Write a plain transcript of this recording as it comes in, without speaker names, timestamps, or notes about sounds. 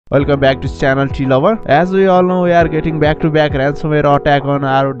Welcome back to channel T Lover. As we all know, we are getting back-to-back ransomware attack on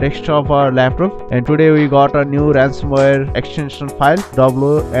our desktop or laptop, and today we got a new ransomware extension file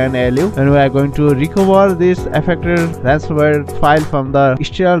Wnlu, and we are going to recover this affected ransomware file from the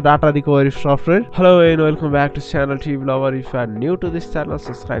external data recovery software. Hello and welcome back to channel T Lover. If you are new to this channel,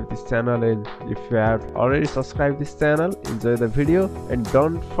 subscribe this channel, and if you have already subscribed this channel, enjoy the video and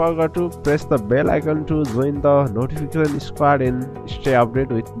don't forget to press the bell icon to join the notification squad and stay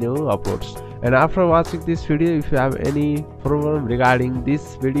updated with new uploads. And after watching this video, if you have any problem regarding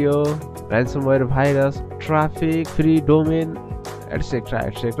this video, ransomware virus, traffic, free domain,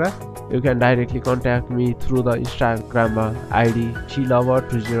 etc, you can directly contact me through the Instagram ID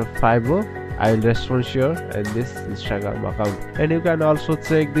tlover2050. I will respond here and this Instagram account. And you can also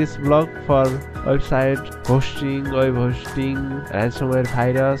check this blog for website hosting, web hosting, ransomware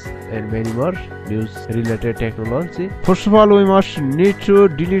virus, and many more news related technology. First of all, we must need to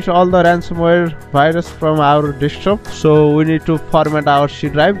delete all the ransomware virus from our desktop. So we need to format our C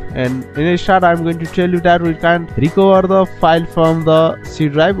drive, and in a start I'm going to tell you that we can't recover the file from the C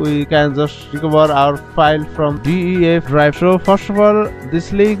drive. We can just recover our file from DEF drive. So first of all,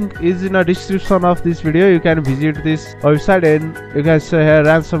 this link is in the description of this video. You can visit this website and you can see here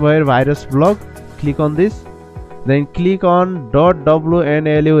ransomware virus blog. Click on this, then click on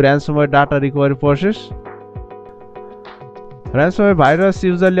 .wnlu ransomware data recovery process. Ransomware virus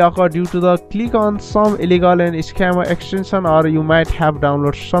usually occur due to the click on some illegal and scammer extension, or you might have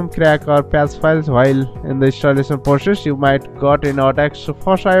downloaded some crack or patch files while in the installation process. You might got an attack. So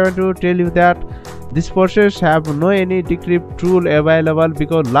first I want to tell you that this process have no any decrypt tool available,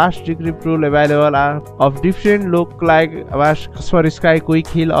 because last decrypt tool available are of different look like Kasper Sky, Quick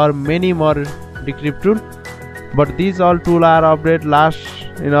Heal, or many more decrypt tool, but these all tool are updated last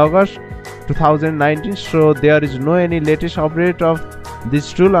in August 2019, so there is no any latest update of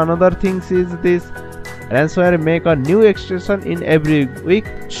this tool. Another thing is this ransomware make a new extension in every week,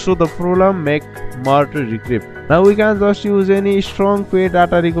 so the problem make more to decrypt. Now we can just use any strong paid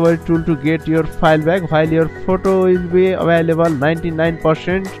data recovery tool to get your file back, while your photo will be available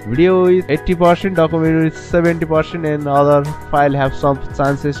 99%, video is 80%, document is 70%, and other file have some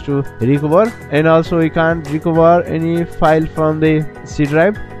chances to recover. And also we can't recover any file from the C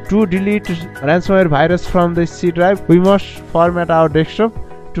drive. To delete ransomware virus from the C drive, we must format our desktop.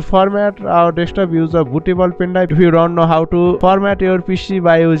 To format our desktop, use a bootable pen drive. If you don't know how to format your PC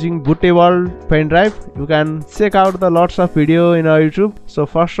by using bootable pen drive, you can check out the lots of video in our YouTube. So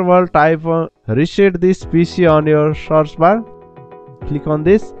first of all, type reset this PC on your search bar. Click on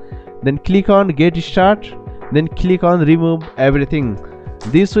this, then click on get start, then click on remove everything.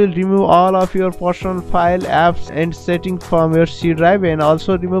 This will remove all of your personal file, apps, and settings from your C drive, and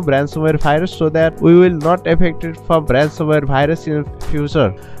also remove ransomware virus, so that we will not affected from ransomware virus in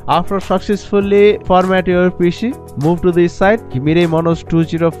future. After successfully format your PC, move to this site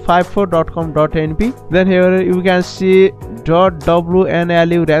miremonos2054.com.np. Then here you can see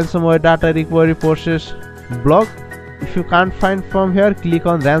 .wnlu ransomware data recovery process blog. If you can't find from here, click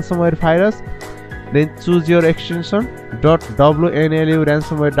on ransomware virus, then choose your extension .wnlu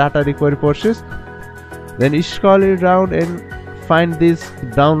ransomware data recovery process, then scroll it down and find this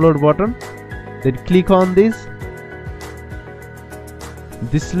download button, then click on this.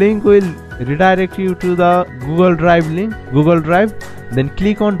 This link will redirect you to the Google Drive link, then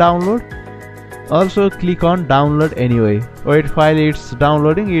click on download. Also click on download anyway. Wait while it's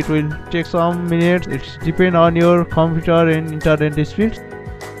downloading, it will take some minutes. It's depend on your computer and internet speed.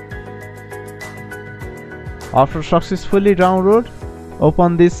 After successfully download,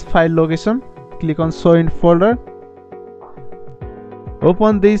 open this file location, click on show in folder.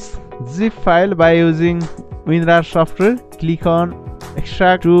 Open this zip file by using Wnlu software. Click on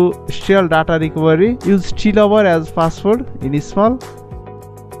extract to steal data recovery. Use T Lover as password in small.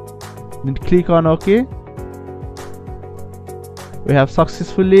 Then click on OK. We have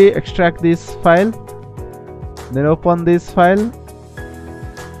successfully extract this file. Then open this file.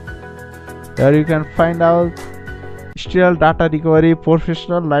 Here you can find out Steal Data Recovery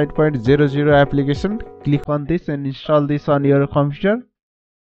Professional 9.00 application. Click on this and install this on your computer.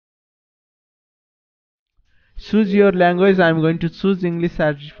 Choose your language. I am going to choose English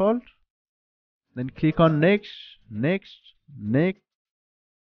as default. Then click on next, next, next.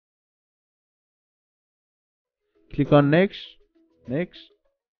 Click on next, next.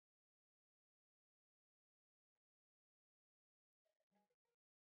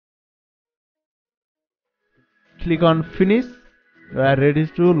 Click on finish. You are ready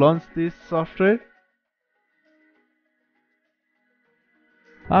to launch this software.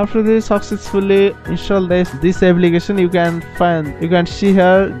 After this successfully install this application, you can see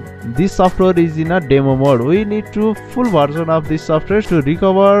here this software is in a demo mode. We need to full version of this software to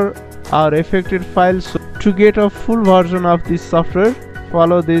recover our affected files. So to get a full version of this software,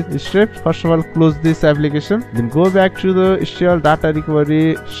 follow these steps. First of all, close this application, then go back to the HTML data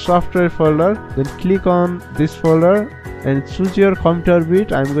recovery software folder, then click on this folder and choose your computer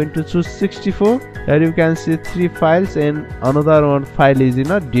bit. I'm going to choose 64. Here you can see 3 files and another one file is in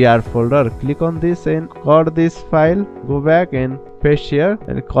a DR folder. Click on this and cut this file, go back and paste here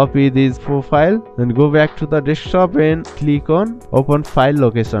and copy these 4 files, then go back to the desktop and click on open file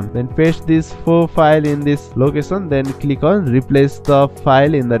location, then paste these 4 files in this location, then click on replace the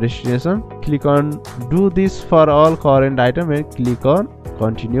file in the destination. Click on do this for all current item and click on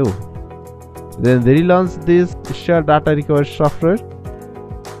continue. Then relaunch this share data recovery software.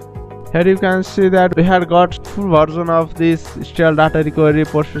 Here you can see that we had got full version of this STL data recovery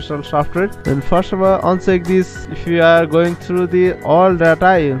professional software. Then first of all, uncheck this. If you are going through the all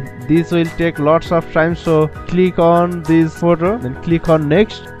data, this will take lots of time, so click on this photo, then click on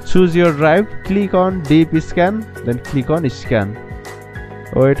next, choose your drive, click on deep scan, then click on scan.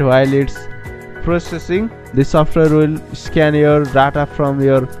 Wait while it's processing. The software will scan your data from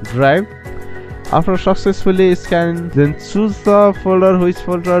your drive. After successfully scanning, then choose the folder. Which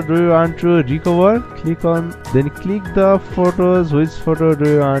folder do you want to recover? Click on, then click the photos. Which photo do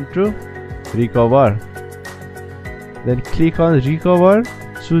you want to recover? Then click on recover.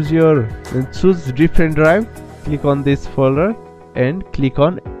 Then choose different drive. Click on this folder and click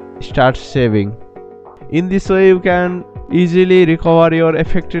on start saving. In this way, you can easily recover your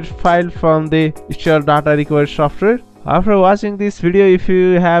affected file from the STL data recovery software. After watching this video, if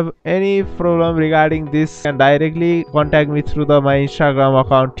you have any problem regarding this, you can directly contact me through my Instagram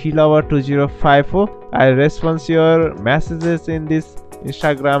account tlover2054. I'll respond your messages in this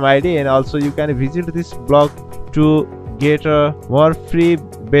Instagram ID, and also you can visit this blog to get a more free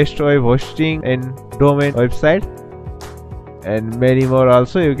best web hosting and domain website and many more.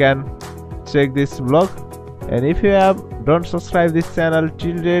 Also you can check this blog, and if you don't subscribe this channel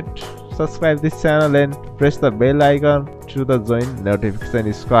till date, subscribe this channel and press the bell icon to join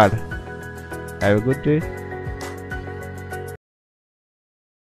notification squad. Have a good day.